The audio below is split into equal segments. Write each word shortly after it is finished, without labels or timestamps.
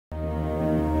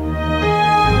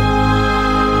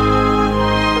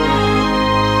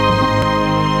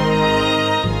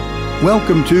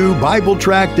Welcome to Bible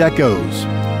Tract Echoes.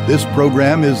 This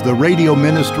program is the radio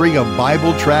ministry of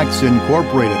Bible Tracts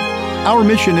Incorporated. Our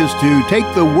mission is to take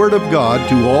the Word of God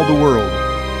to all the world.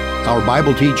 Our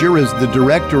Bible teacher is the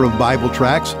director of Bible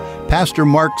Tracts, Pastor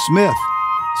Mark Smith.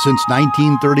 Since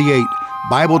 1938,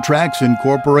 Bible Tracts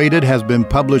Incorporated has been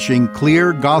publishing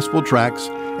clear gospel tracts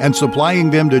and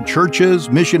supplying them to churches,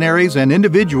 missionaries, and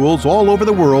individuals all over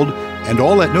the world, and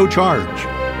all at no charge.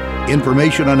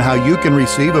 Information on how you can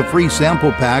receive a free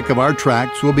sample pack of our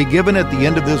tracts will be given at the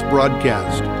end of this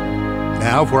broadcast.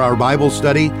 Now for our Bible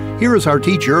study, here is our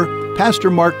teacher,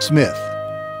 Pastor Mark Smith.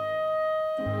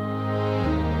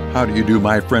 How do you do,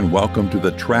 my friend? Welcome to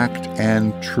the Tract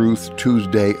and Truth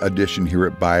Tuesday edition here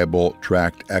at Bible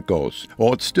Tract Echoes.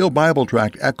 Well, it's still Bible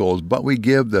Tract Echoes, but we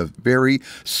give the very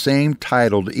same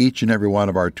title to each and every one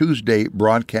of our Tuesday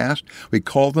broadcasts. We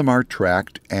call them our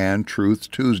Tract and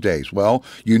Truth Tuesdays. Well,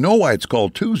 you know why it's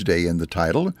called Tuesday in the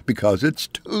title, because it's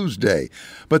Tuesday.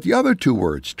 But the other two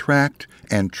words, tract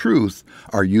and truth,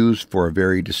 are used for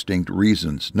very distinct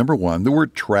reasons. Number one, the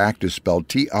word tract is spelled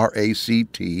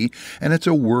T-R-A-C-T, and it's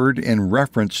a word in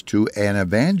reference to an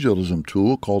evangelism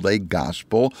tool called a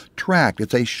gospel tract.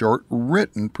 It's a short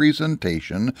written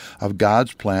presentation of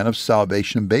God's plan of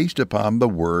salvation based upon the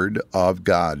Word of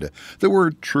God. The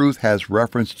word truth has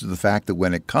reference to the fact that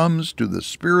when it comes to the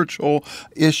spiritual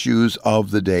issues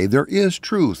of the day, there is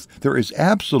truth. There is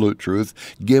absolute truth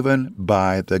given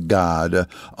by the God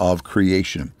of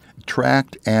creation.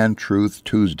 Tract and Truth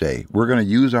Tuesday. We're going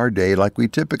to use our day like we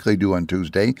typically do on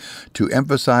Tuesday to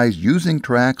emphasize using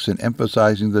tracts and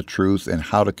emphasizing the truth and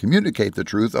how to communicate the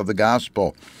truth of the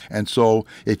gospel. And so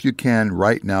if you can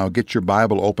right now get your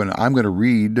Bible open, I'm going to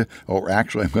read, or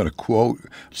actually I'm going to quote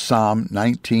Psalm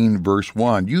 19 verse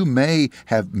 1. You may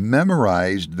have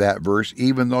memorized that verse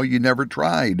even though you never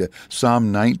tried.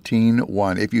 Psalm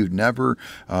 19:1. If you've never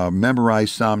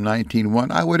memorized Psalm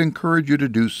 19:1, I would encourage you to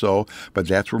do so, but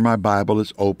that's where my Bible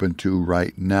is open to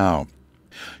right now.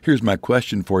 Here's my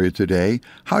question for you today.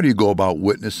 How do you go about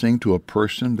witnessing to a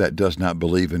person that does not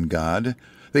believe in God?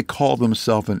 They call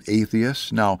themselves an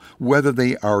atheist. Now, whether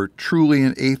they are truly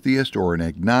an atheist or an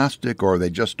agnostic or they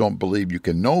just don't believe you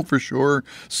can know for sure,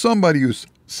 somebody who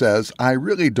says, I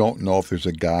really don't know if there's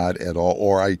a God at all,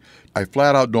 or I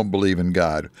flat out don't believe in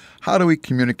God. How do we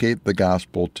communicate the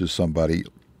gospel to somebody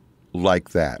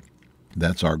like that?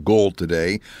 That's our goal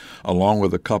today, along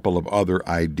with a couple of other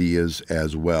ideas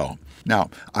as well. Now,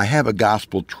 I have a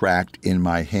gospel tract in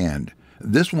my hand.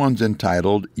 This one's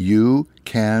entitled, You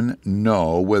Can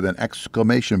Know, with an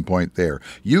exclamation point there.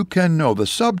 You Can Know. The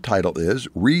subtitle is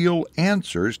Real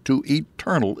Answers to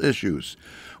Eternal Issues.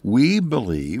 We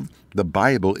believe the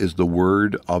Bible is the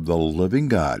Word of the living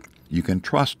God. You can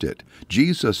trust it.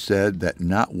 Jesus said that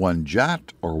not one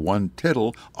jot or one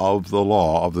tittle of the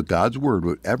law of the God's Word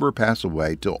would ever pass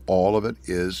away till all of it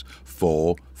is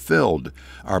fulfilled.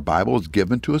 Our Bible is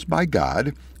given to us by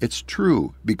God. It's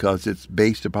true because it's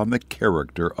based upon the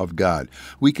character of God.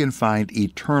 We can find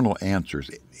eternal answers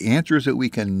that we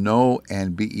can know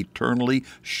and be eternally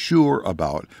sure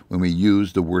about when we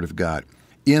use the Word of God.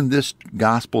 In this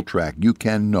gospel tract, You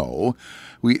Can Know,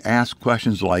 we ask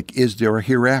questions like, is there a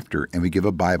hereafter? And we give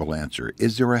a Bible answer.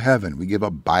 Is there a heaven? We give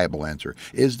a Bible answer.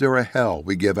 Is there a hell?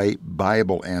 We give a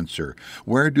Bible answer.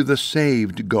 Where do the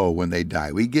saved go when they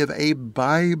die? We give a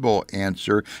Bible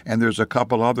answer. And there's a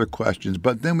couple other questions.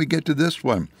 But then we get to this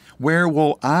one. Where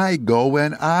will I go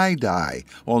when I die?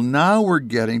 Well, now we're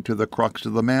getting to the crux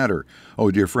of the matter.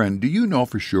 Oh, dear friend, do you know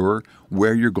for sure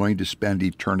where you're going to spend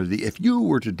eternity if you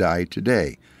were to die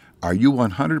today? Are you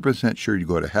 100% sure you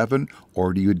go to heaven,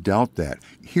 or do you doubt that?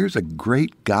 Here's a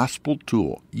great gospel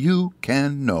tool. You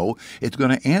can know. It's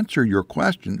going to answer your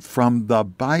question from the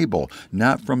Bible,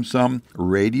 not from some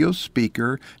radio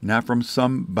speaker, not from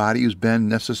somebody who's been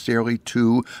necessarily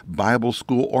to Bible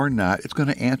school or not. It's going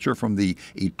to answer from the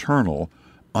eternal,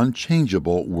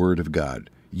 unchangeable Word of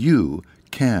God. You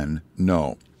can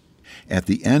know. At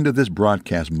the end of this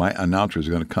broadcast, my announcer is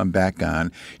going to come back on.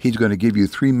 He's going to give you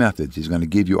three methods. He's going to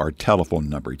give you our telephone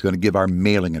number. He's going to give our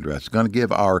mailing address. He's going to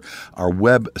give our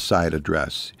website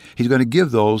address. He's going to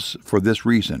give those for this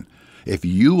reason. If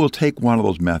you will take one of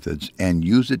those methods and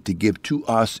use it to give to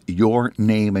us your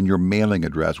name and your mailing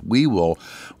address, we will,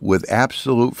 with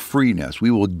absolute freeness,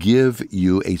 we will give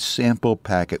you a sample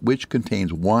packet which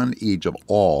contains one each of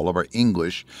all of our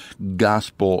English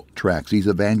gospel tracts, these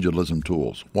evangelism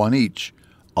tools, one each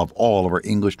of all of our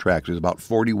English tracts. There's about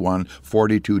 41,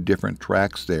 42 different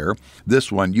tracts there.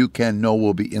 This one, You Can Know,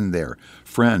 will be in there.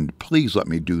 Friend, please let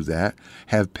me do that.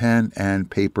 Have pen and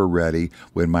paper ready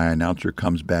when my announcer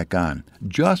comes back on.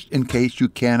 Just in case you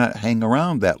cannot hang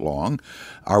around that long,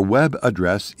 our web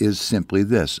address is simply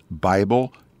this: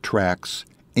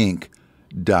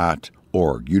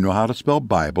 BibleTractsInc.org. You know how to spell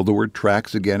Bible. The word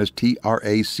tracts, again, is Tracts.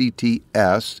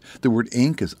 The word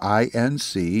Inc is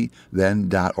INC,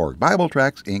 then .org.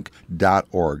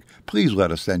 BibleTractsInc.org. Please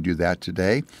let us send you that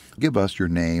today. Give us your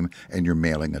name and your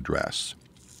mailing address.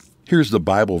 Here's the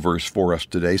Bible verse for us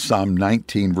today, Psalm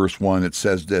 19, verse 1. It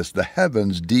says this: "The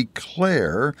heavens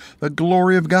declare the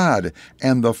glory of God,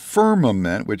 and the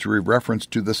firmament," which we reference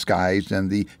to the skies and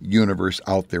the universe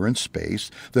out there in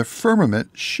space, "the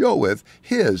firmament showeth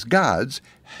his," God's,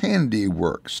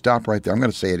 "handiwork." Stop right there. I'm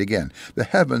going to say it again. The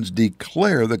heavens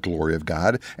declare the glory of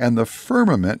God, and the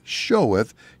firmament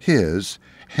showeth his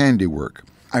handiwork.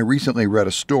 I recently read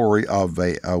a story of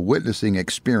a witnessing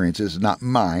experience. It's not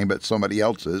mine, but somebody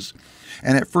else's.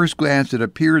 And at first glance, it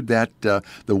appeared that the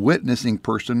witnessing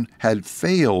person had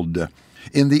failed.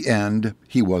 In the end,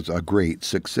 he was a great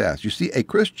success. You see, a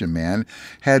Christian man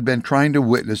had been trying to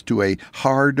witness to a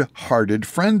hard-hearted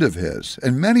friend of his,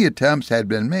 and many attempts had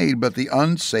been made, but the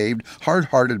unsaved,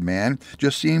 hard-hearted man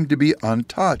just seemed to be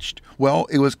untouched. Well,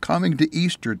 it was coming to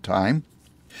Easter time,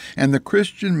 and the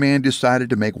Christian man decided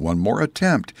to make one more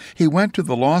attempt. He went to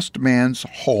the lost man's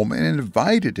home and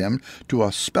invited him to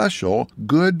a special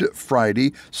Good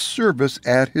Friday service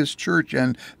at his church.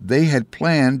 And they had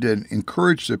planned and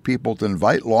encouraged the people to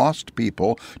invite lost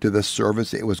people to the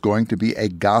service. It was going to be a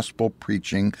gospel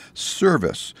preaching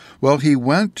service. Well, he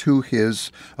went to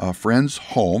his friend's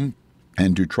home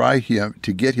and to try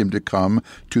to get him to come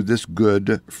to this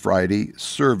Good Friday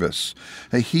service.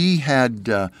 He had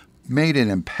made an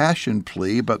impassioned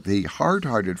plea, but the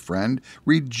hard-hearted friend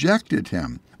rejected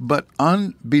him. But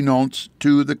unbeknownst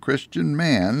to the Christian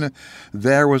man,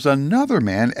 there was another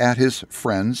man at his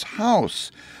friend's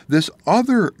house. This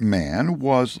other man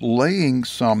was laying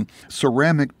some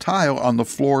ceramic tile on the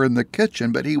floor in the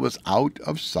kitchen, but he was out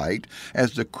of sight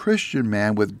as the Christian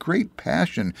man, with great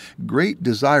passion, great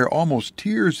desire, almost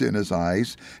tears in his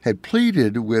eyes, had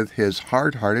pleaded with his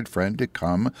hard-hearted friend to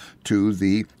come to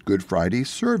the Good Friday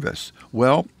service.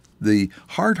 Well, the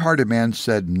hard-hearted man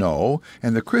said no,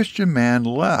 and the Christian man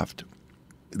left.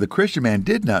 The Christian man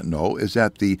did not know is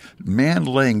that the man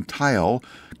laying tile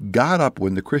got up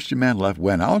when the Christian man left,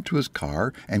 went out to his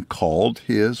car, and called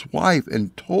his wife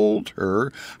and told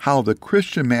her how the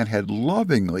Christian man had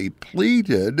lovingly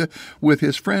pleaded with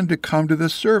his friend to come to the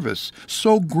service.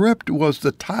 So gripped was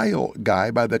the tile guy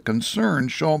by the concern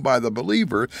shown by the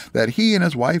believer that he and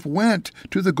his wife went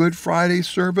to the Good Friday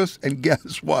service, and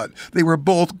guess what? They were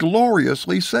both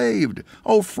gloriously saved.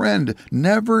 Oh, friend,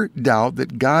 never doubt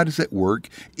that God is at work,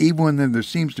 even when there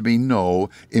seems to be no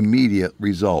immediate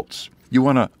results. You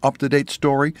want an up-to-date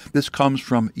story? This comes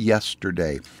from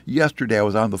yesterday. Yesterday, I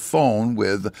was on the phone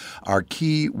with our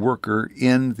key worker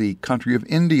in the country of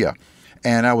India,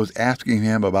 and I was asking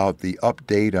him about the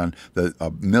update on the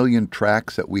 1 million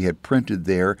tracts that we had printed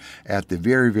there at the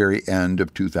very, very end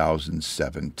of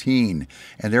 2017.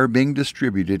 And they're being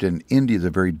distributed, and India is a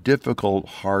very difficult,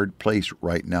 hard place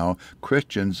right now.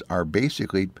 Christians are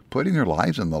basically putting their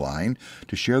lives on the line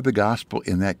to share the gospel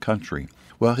in that country.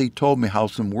 Well, he told me how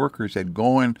some workers had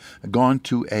gone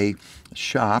to a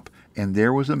shop, and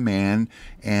there was a man,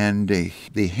 and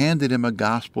they handed him a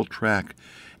gospel tract.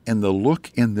 And the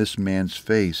look in this man's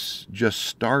face just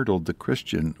startled the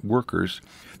Christian workers.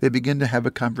 They began to have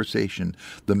a conversation.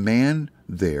 The man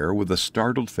there, with a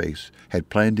startled face, had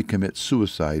planned to commit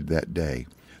suicide that day.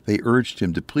 They urged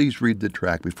him to please read the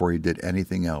tract before he did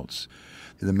anything else.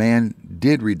 The man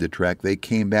did read the tract. They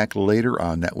came back later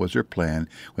on. That was their plan.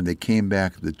 When they came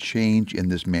back, the change in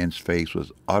this man's face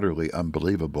was utterly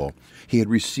unbelievable. He had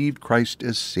received Christ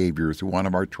as Savior through one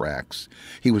of our tracts.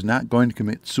 He was not going to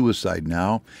commit suicide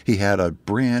now. He had a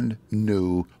brand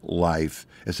new life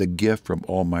as a gift from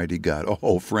Almighty God.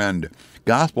 Oh, friend,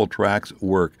 gospel tracts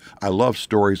work. I love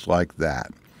stories like that.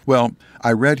 Well,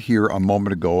 I read here a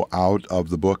moment ago out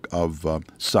of the book of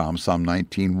Psalm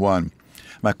 19:1.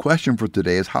 My question for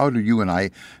today is, how do you and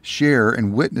I share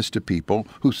and witness to people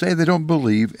who say they don't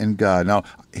believe in God? Now,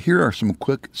 here are some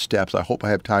quick steps. I hope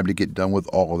I have time to get done with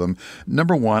all of them.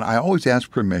 Number one, I always ask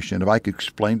permission if I could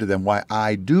explain to them why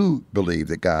I do believe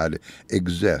that God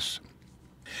exists.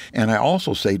 And I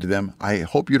also say to them, I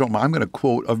hope you don't mind, I'm going to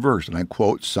quote a verse, and I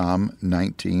quote Psalm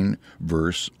 19,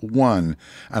 verse 1.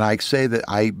 And I say that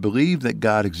I believe that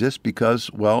God exists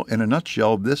because, well, in a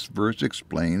nutshell, this verse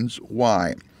explains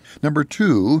why. Number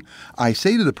two, I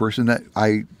say to the person that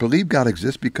I believe God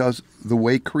exists because the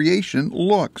way creation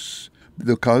looks.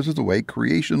 Because of the way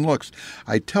creation looks.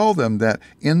 I tell them that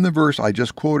in the verse I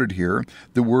just quoted here,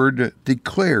 the word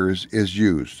declares is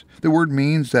used. The word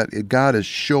means that God is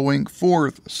showing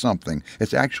forth something.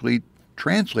 It's actually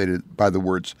translated by the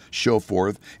words show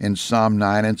forth in Psalm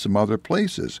 9 and some other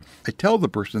places. I tell the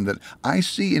person that I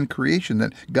see in creation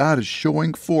that God is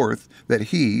showing forth that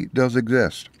He does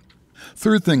exist.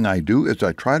 Third thing I do is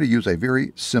I try to use a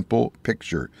very simple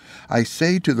picture. I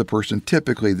say to the person,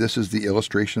 typically this is the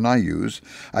illustration I use,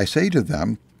 I say to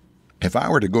them, if I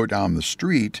were to go down the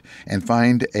street and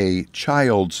find a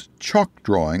child's chalk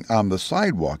drawing on the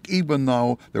sidewalk, even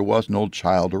though there was no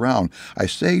child around, I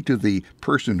say to the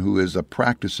person who is a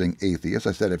practicing atheist,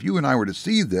 I said, if you and I were to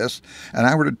see this, and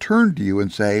I were to turn to you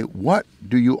and say, what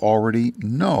do you already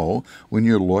know when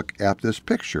you look at this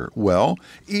picture? Well,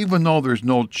 even though there's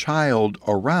no child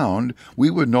around,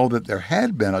 we would know that there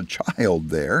had been a child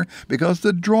there because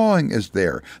the drawing is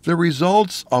there. The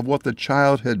results of what the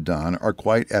child had done are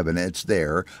quite evident. It's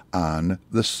there on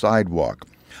the sidewalk.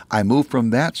 I move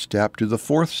from that step to the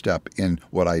fourth step in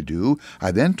what I do.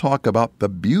 I then talk about the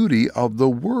beauty of the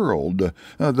world.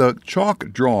 The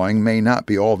chalk drawing may not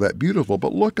be all that beautiful,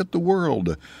 but look at the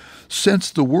world.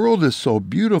 Since the world is so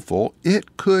beautiful,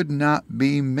 it could not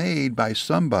be made by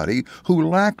somebody who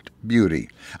lacked beauty.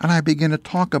 And I begin to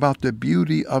talk about the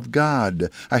beauty of God.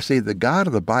 I say the God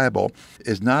of the Bible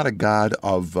is not a God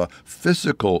of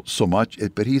physical so much,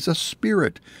 but He's a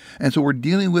spirit. And so we're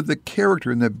dealing with the character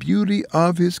and the beauty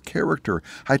of His character.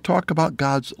 I talk about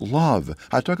God's love.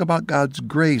 I talk about God's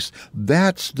grace.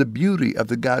 That's the beauty of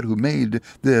the God who made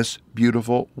this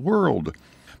beautiful world.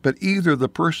 But either the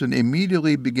person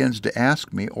immediately begins to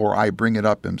ask me, or I bring it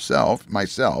up myself,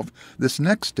 this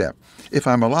next step. If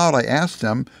I'm allowed, I ask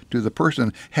them to the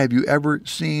person, have you ever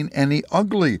seen any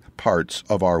ugly parts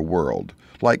of our world?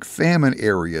 Like famine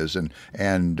areas and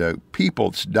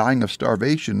people dying of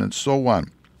starvation and so on.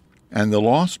 And the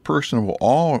lost person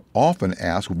will often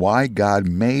ask why God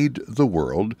made the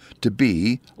world to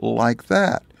be like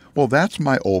that. Well, that's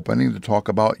my opening to talk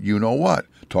about you-know-what.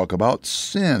 Talk about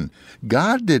sin.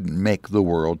 God didn't make the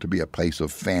world to be a place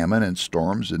of famine and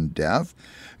storms and death.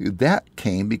 That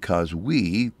came because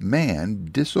we, man,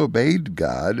 disobeyed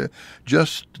God,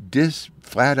 just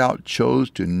flat out chose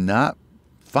to not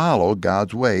follow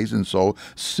God's ways, and so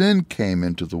sin came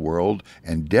into the world,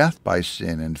 and death by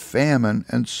sin, and famine,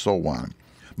 and so on.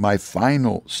 My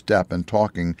final step in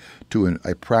talking to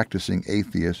a practicing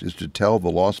atheist is to tell the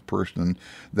lost person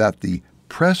that the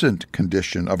present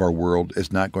condition of our world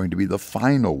is not going to be the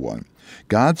final one.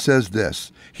 God says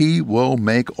this, He will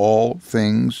make all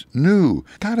things new.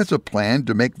 God has a plan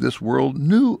to make this world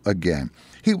new again.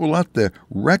 He will let the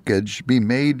wreckage be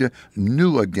made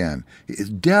new again.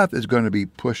 Death is going to be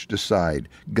pushed aside.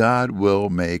 God will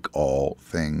make all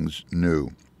things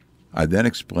new. I then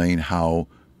explain how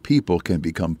people can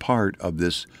become part of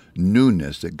this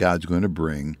newness that God's going to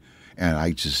bring. And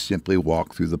I just simply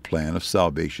walk through the plan of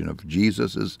salvation of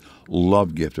Jesus'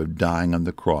 love gift of dying on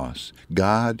the cross.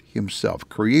 God Himself,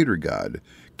 Creator God,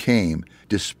 came,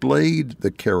 displayed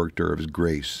the character of His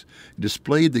grace,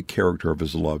 displayed the character of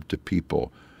His love to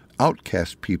people,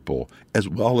 outcast people, as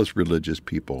well as religious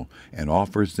people, and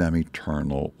offers them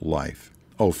eternal life.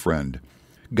 Oh, friend,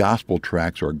 gospel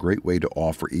tracts are a great way to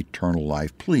offer eternal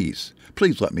life. Please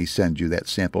let me send you that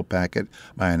sample packet.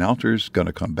 My announcer's going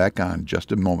to come back on in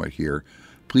just a moment here.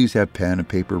 Please have pen and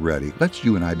paper ready. Let's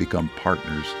you and I become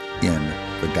partners in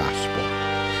the gospel.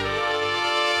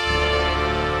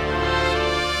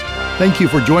 Thank you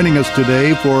for joining us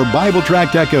today for Bible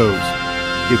Tract Echoes.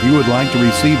 If you would like to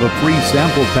receive a free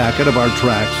sample packet of our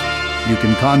tracts, you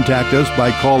can contact us by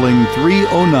calling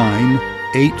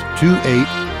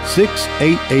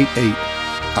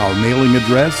 309-828-6888. Our mailing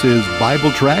address is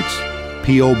Bible Tracts,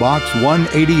 P.O. Box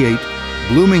 188,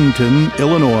 Bloomington,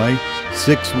 Illinois,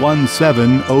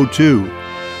 61702.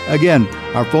 Again,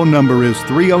 our phone number is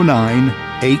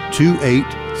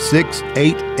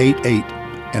 309-828-6888,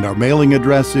 and our mailing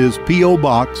address is P.O.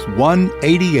 Box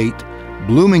 188,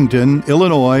 Bloomington,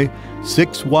 Illinois,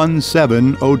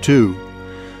 61702.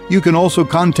 You can also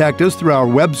contact us through our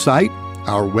website.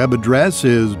 Our web address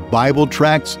is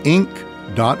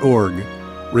BibleTractsInc.org.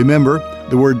 Remember,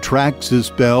 the word tracts is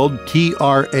spelled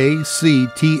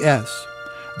Tracts.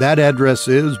 That address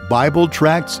is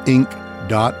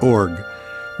BibleTractsInc.org.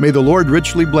 May the Lord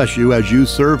richly bless you as you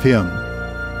serve Him.